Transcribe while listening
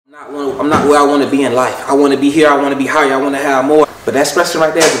I'm not where I want to be in life. I want to be here. I want to be higher. I want to have more. But that stressing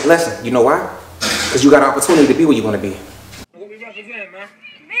right there is a blessing. You know why? Because you got an opportunity to be where you want to be. What we represent, man?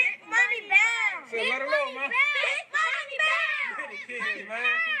 Big money bound. Say let alone, man. Big money bound. The kids, man.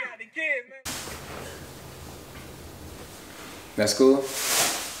 You got the kids, man. That's cool.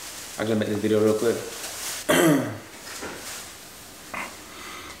 I'll just make this video real quick.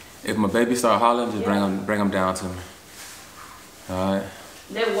 If my baby start hollering, just bring him down to me. All right.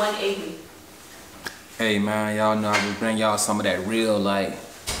 They're 180. Hey man, y'all know I just bring y'all some of that real, like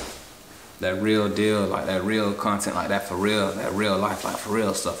that real deal, like that real content, like that for real, that real life, like for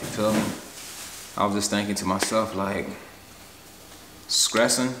real stuff. You feel me? I was just thinking to myself, like,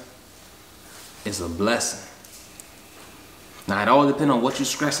 stressing is a blessing. Now it all depends on what you're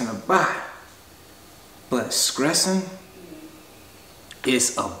stressing about, but stressing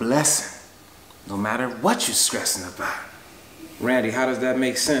is a blessing, no matter what you're stressing about. Randy, how does that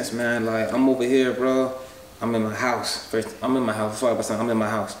make sense, man? Like, I'm over here, bro. I'm in my house. First, I'm in my house. Sorry about saying I'm in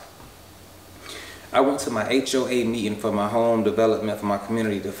my house. I went to my HOA meeting for my home development for my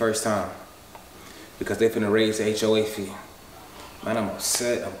community the first time because they finna raise the HOA fee. Man, I'm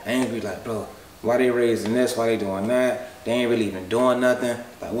upset. I'm angry. Like, bro, why they raising this? Why they doing that? They ain't really even doing nothing.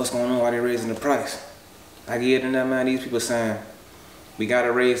 Like, what's going on? Why they raising the price? I get in there, man. These people saying we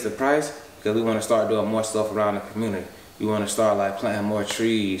gotta raise the price because we want to start doing more stuff around the community. We want to start like planting more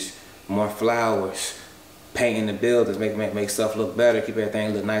trees, more flowers, painting the buildings, make stuff look better, keep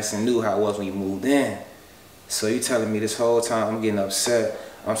everything look nice and new how it was when you moved in. So you telling me this whole time I'm getting upset,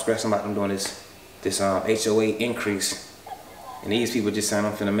 I'm stressing about them doing this HOA increase, and these people just saying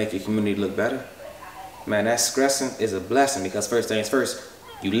I'm finna make your community look better? Man, that stressing is a blessing because first things first,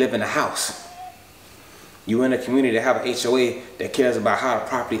 you live in a house. You in a community that have an HOA that cares about how the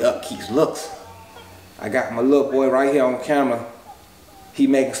property upkeep looks. I got my little boy right here on camera. He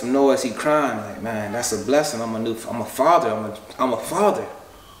making some noise. He crying. Like, man, that's a blessing. I'm a father. I'm a father.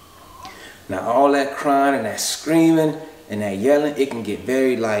 Now all that crying and that screaming and that yelling, it can get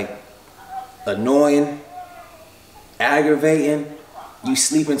very like annoying, aggravating. You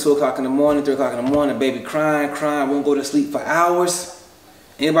sleeping 2 o'clock in the morning, 3 o'clock in the morning, baby crying, won't go to sleep for hours.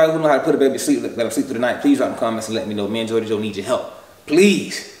 Anybody who know how to put a baby to sleep, let them sleep through the night, please drop in the comments and let me know. Me and Jody Joe need your help.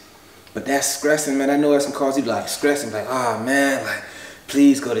 Please. But that's stressing, man. I know that's some cause you like stressing, like, oh man, like,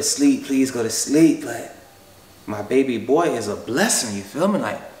 please go to sleep, please go to sleep. Like, my baby boy is a blessing, you feel me?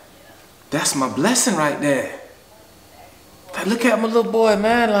 Like, that's my blessing right there. Like, look at my little boy,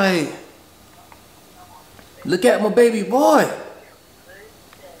 man. Like, look at my baby boy.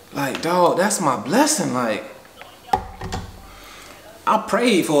 Like, dog, that's my blessing. Like, I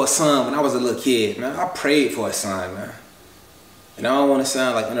prayed for a son when I was a little kid, man. I prayed for a son, man. And I don't want to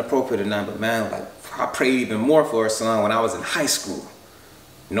sound like inappropriate or nothing, but man, like, I prayed even more for a son when I was in high school.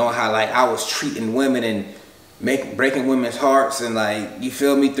 You know how like I was treating women and breaking women's hearts and like, you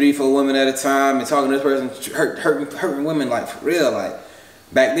feel me, 3, 4 women at a time and talking to this person, hurting women like for real. Like,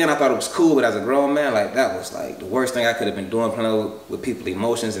 back then I thought it was cool, but as a grown man, like that was like the worst thing I could have been doing, playing with people's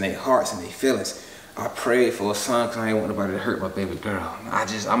emotions and their hearts and their feelings. I prayed for a son because I ain't want nobody to hurt my baby girl.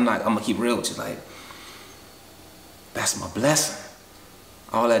 I'm gonna keep real with you. Like, that's my blessing.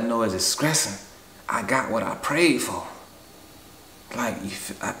 All that noise is stressing. I got what I prayed for. Like,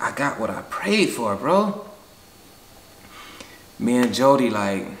 I got what I prayed for, bro. Me and Jody,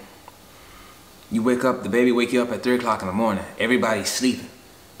 like, you wake up, the baby wake you up at 3 o'clock in the morning. Everybody's sleeping.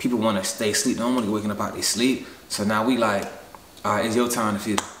 People want to stay asleep. They don't want to be waking up out their sleep. So now we like, all right, it's your time to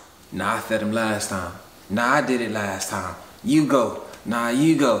feed him. Nah, I fed him last time. Nah, I did it last time. You go. Nah,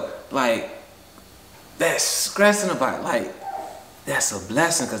 you go. Like, that's stressing about, like, that's a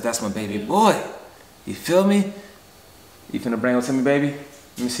blessing because that's my baby boy. You feel me? You finna bring him to me, baby?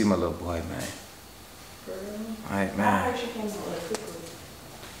 Let me see my little boy, man. All right, man.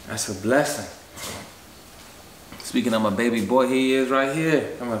 That's a blessing. Speaking of my baby boy, here he is right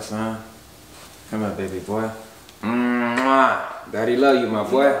here. Come on, son. Come on, baby boy. Daddy love you, my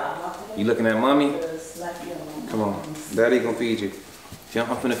boy. You looking at mommy? Come on. Daddy gonna feed you.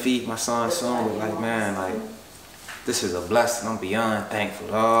 I'm finna feed my son soon, but like, man, like, this is a blessing. I'm beyond thankful,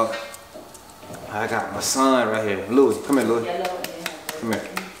 dog. I got my son right here. Louis, come here, Louis. Come here.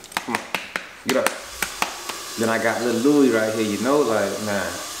 Come on. Get up. Then I got little Louis right here, you know, like, man,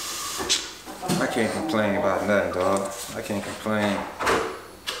 I can't complain about nothing, dog. I can't complain.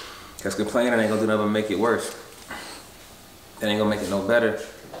 Because complaining ain't gonna do nothing but make it worse. It ain't gonna make it no better.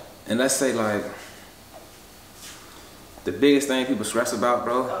 And let's say, like, the biggest thing people stress about,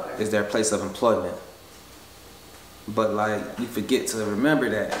 bro, is their place of employment. But like, you forget to remember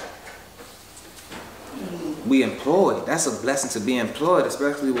that we employed. That's a blessing to be employed,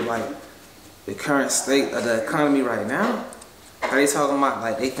 especially with like the current state of the economy right now. How they talking about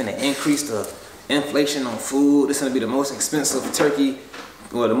like they finna increase the inflation on food. This gonna be the most expensive turkey,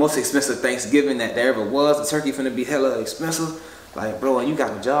 or the most expensive Thanksgiving that there ever was. The turkey finna be hella expensive. Like, bro, and you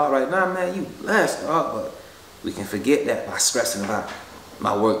got a job right now, man, you blessed, dog. But we can forget that by stressing about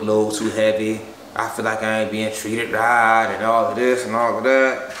my workload too heavy. I feel like I ain't being treated right and all of this and all of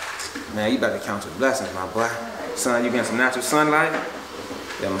that. Man, you better count your blessings, my boy. Son, you getting some natural sunlight?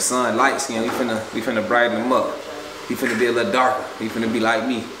 Yeah, my son light skin, we finna brighten him up. He finna be a little darker. He finna be like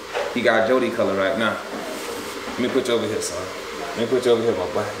me. He got Jody color right now. Let me put you over here, son. Let me put you over here,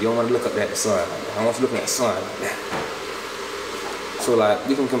 my boy. You don't wanna look up at the sun like that. I want you looking at the sun like that. So like,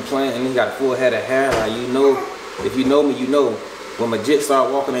 we can complain and he got a full head of hair. Like, you know, if you know me, you know. When Majid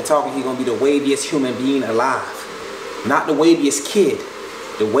start walking and talking, he gonna be the waviest human being alive. Not the waviest kid.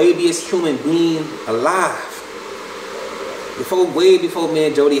 The waviest human being alive. Way before me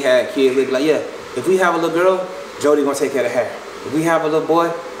and Jody had kids, they'd be like, yeah, if we have a little girl, Jody gonna take care of the hair. If we have a little boy,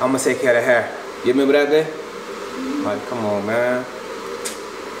 I'm gonna take care of the hair. You remember that day? Like, come on, man.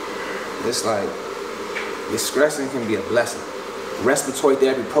 It's like, discretion can be a blessing. Respiratory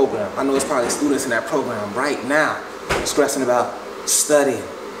therapy program. I know it's probably students in that program right now stressing about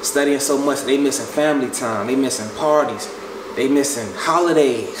studying so much they missing family time, they missing parties, they missing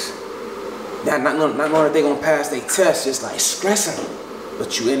holidays. Not knowing that they gonna pass their test, just like stressing.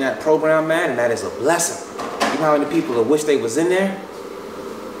 But you in that program, man, and that is a blessing. You know how many people that wish they was in there?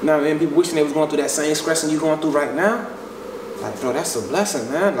 You know how many people wishing they was going through that same stressing you going through right now? Like, bro, that's a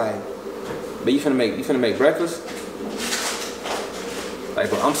blessing, man. Like, but you finna make breakfast? Like,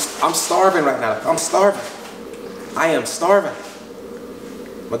 bro, I'm starving right now. I'm starving. I am starving.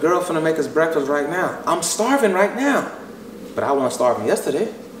 My girl finna make us breakfast right now. I'm starving right now. But I wasn't starving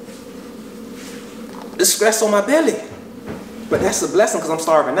yesterday. The stress on my belly. But that's a blessing because I'm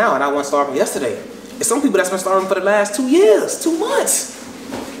starving now and I wasn't starving yesterday. It's some people that's been starving for the last 2 years, 2 months.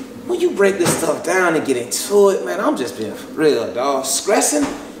 When you break this stuff down and get into it, man, I'm just being real, dog. Stressing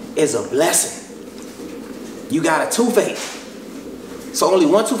is a blessing. You got a toothache. So only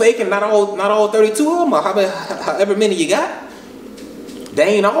one toothache and not all 32 of them, or however many you got.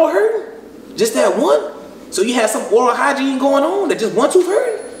 They ain't all hurting. Just that one. So you have some oral hygiene going on that just one tooth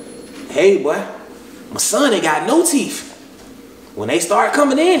hurting. Hey, boy, my son ain't got no teeth. When they start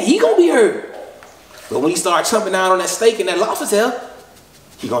coming in, he gonna be hurt. But when he start chomping down on that steak and that lobster tail,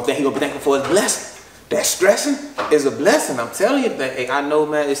 he gonna be thankful for his blessing. That stressing is a blessing. I'm telling you that. Hey, I know,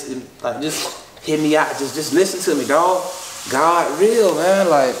 man. It's like, just hear me out. Just listen to me, dog. God real, man.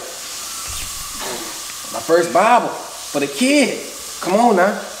 Like, my first Bible for the kid. Come on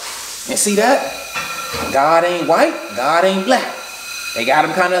now. And see that? God ain't white. God ain't black. They got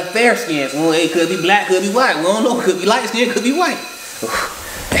them kind of fair skins. Well, it could be black, could be white. We don't know. Could be light skin, could be white.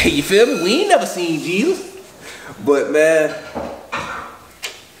 Hey, you feel me? We ain't never seen Jesus. But, man,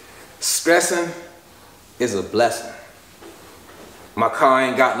 stressing is a blessing. My car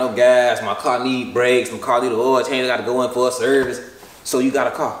ain't got no gas. My car need brakes. My car need an oil change. I got to go in for a service. So you got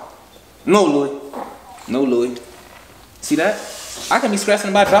a car. No, Louis. No, Louis. See that? I can be stressing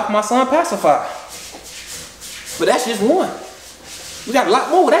about dropping my son pacifier. But that's just one. We got a lot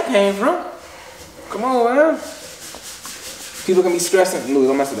more where that came from. Come on, man. People can be stressing. Louis,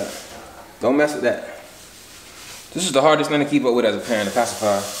 don't mess with that. Don't mess with that. This is the hardest thing to keep up with as a parent, the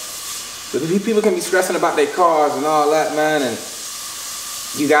pacifier. But people can be stressing about their cars and all that, man, and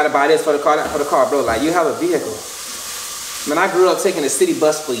you gotta buy this for the car, that for the car, bro. Like, you have a vehicle. Man, I grew up taking the city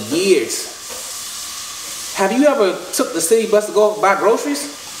bus for years. Have you ever took the city bus to go buy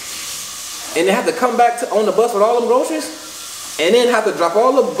groceries? And then have to come back on the bus with all them groceries? And then have to drop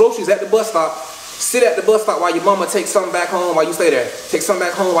all the groceries at the bus stop, sit at the bus stop while your mama takes something back home while you stay there. Take something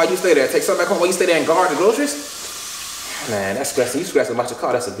back home while you stay there. Take something back home while you stay there and guard the groceries? Man, that's stressing. You stressing about your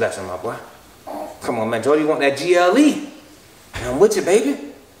car, that's a blessing, my boy. Come on, man. Jody want that GLE. I'm with you,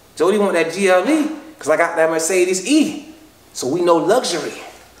 baby. Jody want that GLE because I got that Mercedes E. So we know luxury.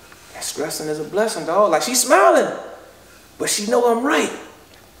 That stressing is a blessing, dog. Like, she's smiling, but she know I'm right.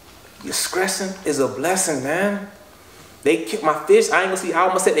 Your stressing is a blessing, man. They killed my fish. I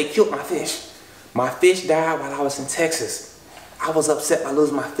almost said they killed my fish. My fish died while I was in Texas. I was upset by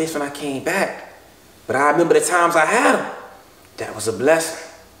losing my fish when I came back. But I remember the times I had them. That was a blessing.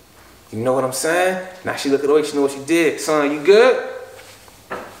 You know what I'm saying? Now she look at the way she know what she did. Son, you good?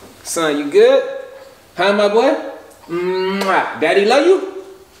 Son, you good? Huh, my boy? Mwah. Daddy love you?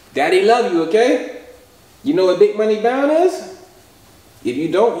 Daddy love you, okay? You know what big money bound is? If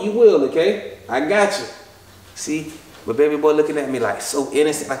you don't, you will, okay? I got you. See? But baby boy looking at me like so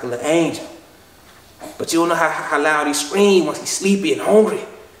innocent, like a little angel. But you don't know how loud he screams once he's sleepy and hungry.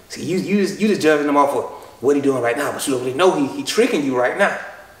 See, you just judging him off of what he doing right now, but you don't really know he tricking you right now.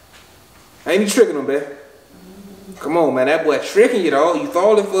 Ain't he tricking him, babe? Come on, man, that boy tricking you, dog. You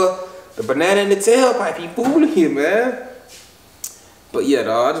falling for the banana in the tailpipe. He fooling you, man. But yeah,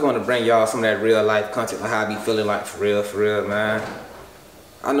 dog, I just want to bring y'all some of that real life content, like how I be feeling like for real, man.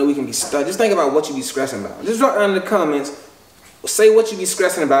 I know we can be stuck. Just think about what you be stressing about. Just drop down in the comments. Say what you be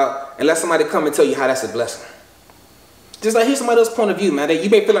stressing about and let somebody come and tell you how that's a blessing. Just like here's somebody else's point of view, man. You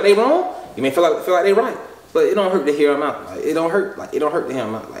may feel like they wrong. You may feel like they right. But it don't hurt to hear them out. Like, it don't hurt to hear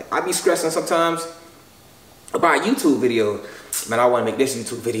them out. Like, I be stressing sometimes about YouTube videos. Man, I want to make this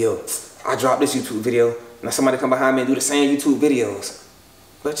YouTube video. I drop this YouTube video. Now somebody come behind me and do the same YouTube videos.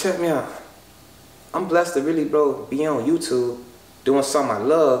 But check me out. I'm blessed to really, bro, be on YouTube doing something I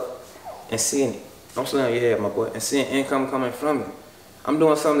love and seeing it. I'm slamming your head, my boy, and seeing income coming from it. I'm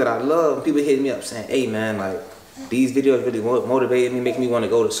doing something that I love, and people hitting me up saying, hey, man, like, these videos really motivated me, making me want to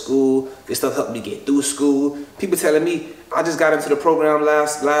go to school. This stuff helped me get through school. People telling me, I just got into the program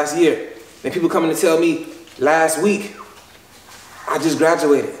last year. And people coming to tell me last week, I just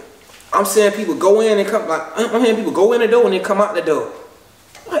graduated. I'm seeing people go in and come, like, I'm hearing people go in the door and then come out the door.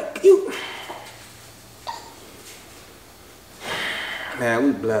 Like, you... Man,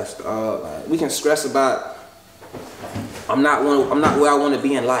 we blessed. Like, we can stress about, I'm not where I want to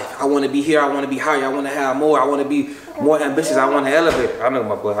be in life. I want to be here. I want to be higher. I want to have more. I want to be more ambitious. I want to elevate. I know,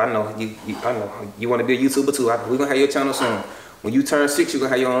 my boy. I know. I know. You want to be a YouTuber too. We're gonna have your channel soon. When you turn 6, you're gonna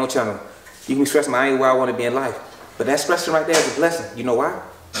have your own channel. You can be stressing, I ain't where I want to be in life. But that stressing right there is a blessing. You know why?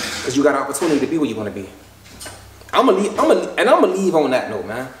 Because you got an opportunity to be where you want to be. I'm gonna leave on that note,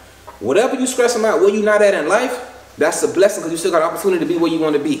 man. Whatever you stressing about, where you not at in life, that's a blessing because you still got an opportunity to be where you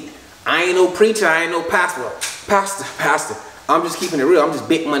want to be. I ain't no preacher. I ain't no pastor. I'm just keeping it real. I'm just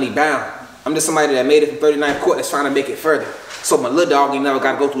big money bound. I'm just somebody that made it from 39th court that's trying to make it further. So my little dog ain't never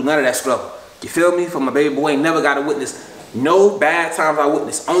got to go through none of that struggle. You feel me? For my baby boy ain't never got to witness no bad times I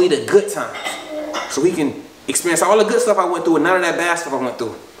witnessed. Only the good times. So he can experience all the good stuff I went through and none of that bad stuff I went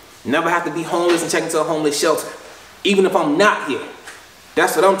through. Never have to be homeless and check into a homeless shelter. Even if I'm not here.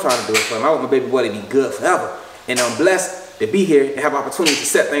 That's what I'm trying to do for him. I want my baby boy to be good forever. And I'm blessed to be here and have opportunity to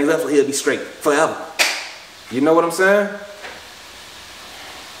set things up so he'll be straight forever. You know what I'm saying?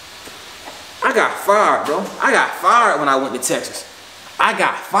 I got fired, bro. I got fired when I went to Texas. I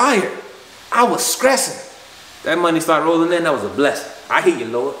got fired. I was stressing. That money started rolling in. That was a blessing. I hear you,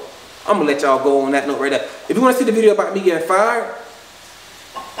 Lord. I'm going to let y'all go on that note right there. If you want to see the video about me getting fired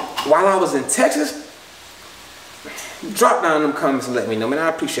while I was in Texas, drop down in them comments and let me know. Man, I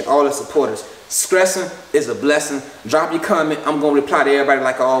appreciate all the supporters. Stressing is a blessing. Drop your comment. I'm going to reply to everybody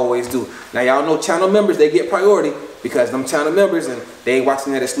like I always do. Now, y'all know channel members, they get priority because them channel members and they ain't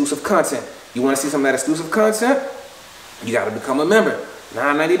watching that exclusive content. You want to see some of that exclusive content? You got to become a member.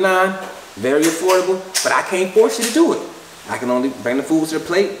 $9.99, very affordable, but I can't force you to do it. I can only bring the food to the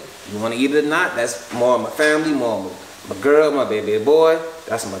plate. You want to eat it or not, that's more of my family, more of my girl, my baby boy,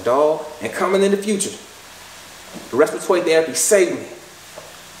 that's my dog. And coming in the future, the respiratory therapy saved me.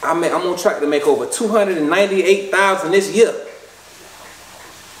 I'm on track to make over $298,000 this year.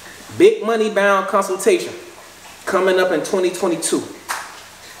 Big money bound consultation coming up in 2022.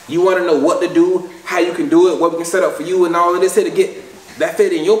 You want to know what to do, how you can do it, what we can set up for you and all of this here to get that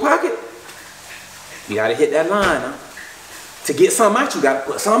fit in your pocket? You got to hit that line, huh? To get something out, you got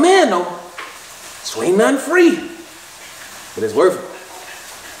to put something in, though. So ain't nothing free. But it's worth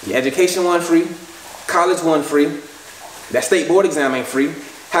it. Your education wasn't free. College wasn't free. That state board exam ain't free.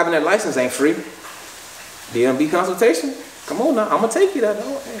 Having that license ain't free. DMB consultation? Come on now, I'm gonna take you that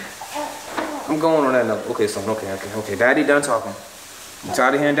though. Hey. I'm going on that note. Okay, son, okay. Daddy done talking. You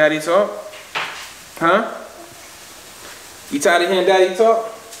tired of hearing Daddy talk? Huh? You tired of hearing Daddy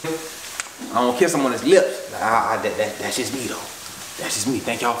talk? I don't kiss him on his lips. That's just me though. That's just me.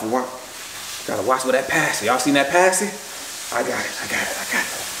 Thank y'all for work. Gotta watch with that passy. Y'all seen that passy? I got it.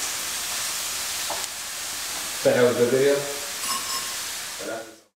 That was a good video?